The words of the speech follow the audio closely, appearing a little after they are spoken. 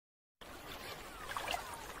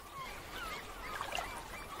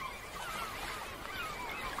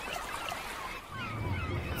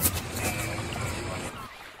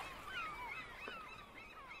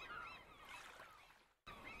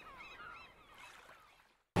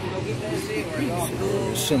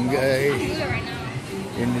Some guy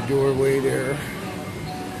in the doorway there.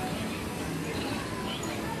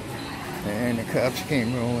 And the cops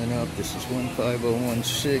came rolling up. This is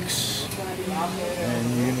 15016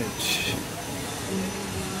 and unit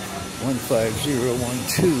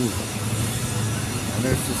 15012. And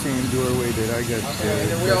that's the same doorway that I got.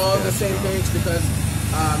 And we're all on the same page because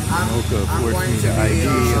I'm going to be, ID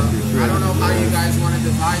I don't know how you guys want to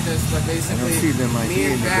divide this, but basically, I don't see them ID me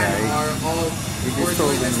and in the Ben guy. are all, He just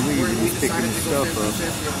told him to leave and he's picking his stuff up.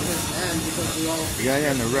 The guy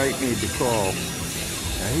on the right made the call.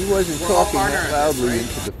 Now, he wasn't talking that loudly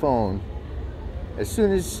into the phone. As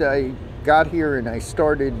soon as I got here and I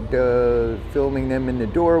started filming them in the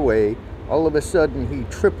doorway, all of a sudden he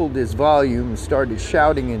tripled his volume and started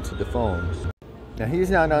shouting into the phone. Now, he's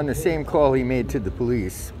not on the same call he made to the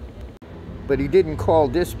police, but he didn't call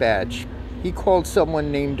dispatch. He called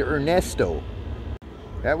someone named Ernesto.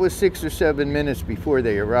 That was 6 or 7 minutes before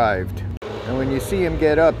they arrived. And when you see him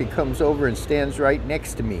get up, he comes over and stands right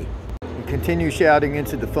next to me. He continues shouting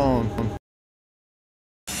into the phone.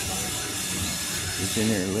 He's in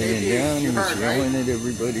there laying down, he's yelling at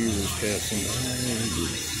everybody who was passing by.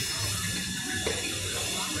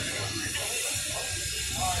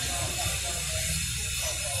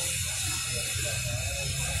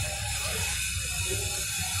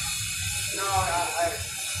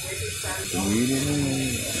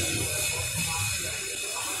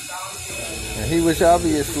 Now, he was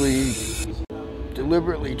obviously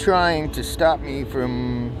deliberately trying to stop me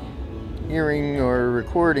from hearing or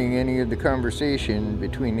recording any of the conversation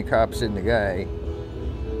between the cops and the guy,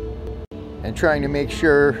 and trying to make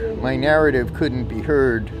sure my narrative couldn't be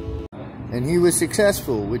heard. And he was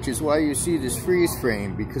successful, which is why you see this freeze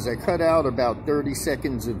frame, because I cut out about 30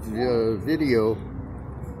 seconds of video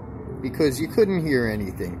because you couldn't hear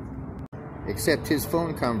anything except his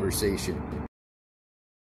phone conversation.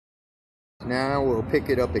 Now we'll pick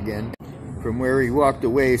it up again from where he walked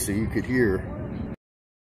away so you could hear.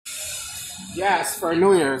 Yes, for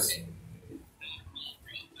New Year's.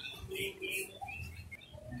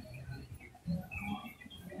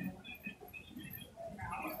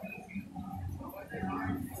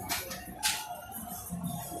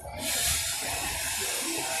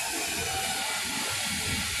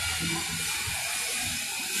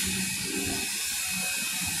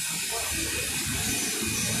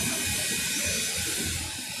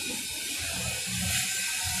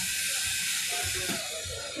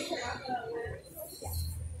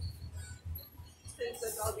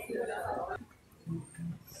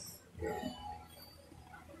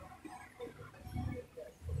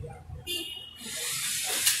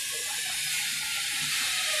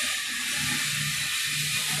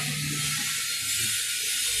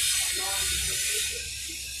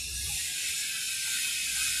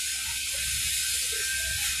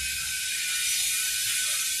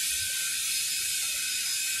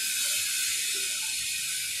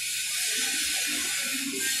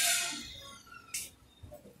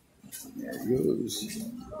 There it goes.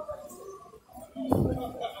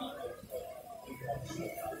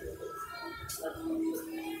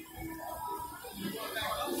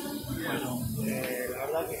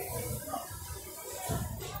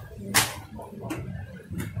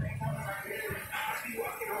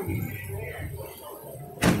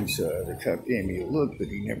 The cop gave me a look, but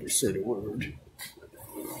he never said a word.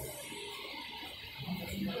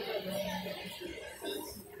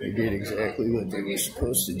 They did exactly what they were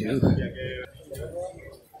supposed to do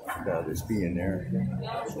about us being there.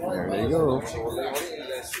 There they go.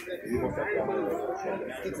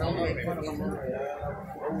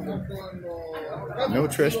 No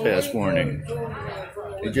trespass warning.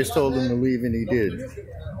 They just told him to leave and he did.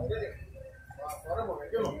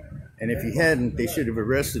 And if he hadn't, they should have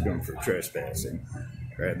arrested him for trespassing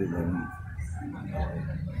rather than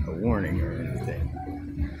a warning or anything.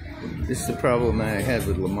 This is the problem I had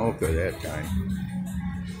with Llamoca that time.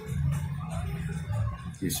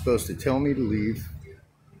 You're supposed to tell me to leave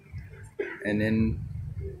and then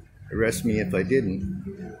arrest me if I didn't,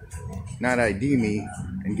 not ID me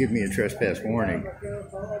and give me a trespass warning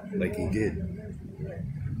like he did,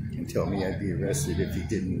 and tell me I'd be arrested if he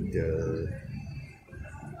didn't,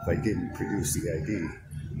 if I didn't produce the ID.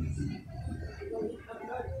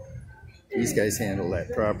 These guys handle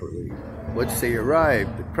that properly. Once they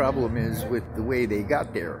arrive, the problem is with the way they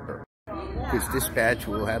got there, because dispatch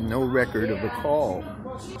will have no record of a call.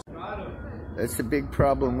 That's a big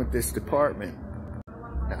problem with this department.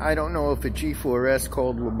 Now, I don't know if a G4S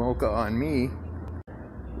called Llamoca on me,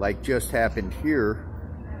 like just happened here,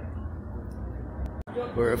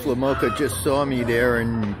 or if Llamoca just saw me there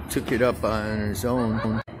and took it up on his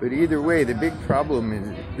own. But either way, the big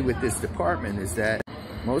problem with this department is that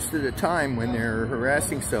most of the time when they're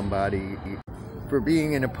harassing somebody for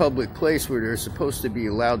being in a public place where they're supposed to be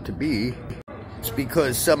allowed to be, it's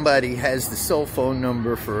because somebody has the cell phone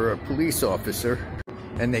number for a police officer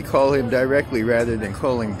and they call him directly rather than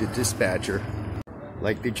calling the dispatcher,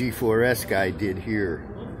 like the G4S guy did here.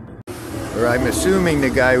 Or I'm assuming the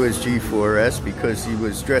guy was G4S because he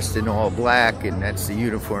was dressed in all black and that's the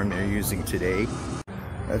uniform they're using today.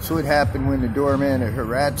 That's what happened when the doorman at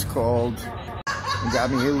Harats called and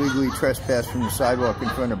got me illegally trespassed from the sidewalk in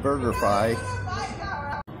front of BurgerFi.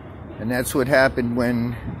 And that's what happened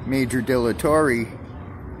when Major Dilatory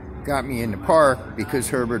got me in the park because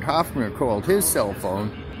Herbert Hoffner called his cell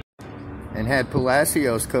phone and had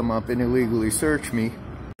Palacios come up and illegally search me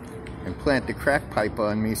and plant the crack pipe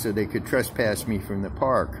on me so they could trespass me from the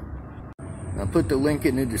park. I'll put the link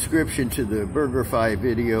in the description to the BurgerFi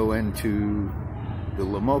video and to the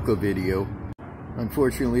Llamoca video.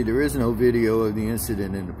 Unfortunately, there is no video of the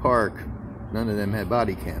incident in the park. None of them had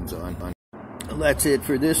body cams on. Well, that's it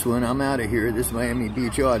for this one. I'm out of here. This is Miami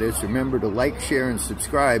Beach Audits. Remember to like, share, and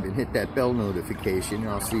subscribe and hit that bell notification.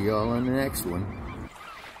 I'll see y'all on the next one.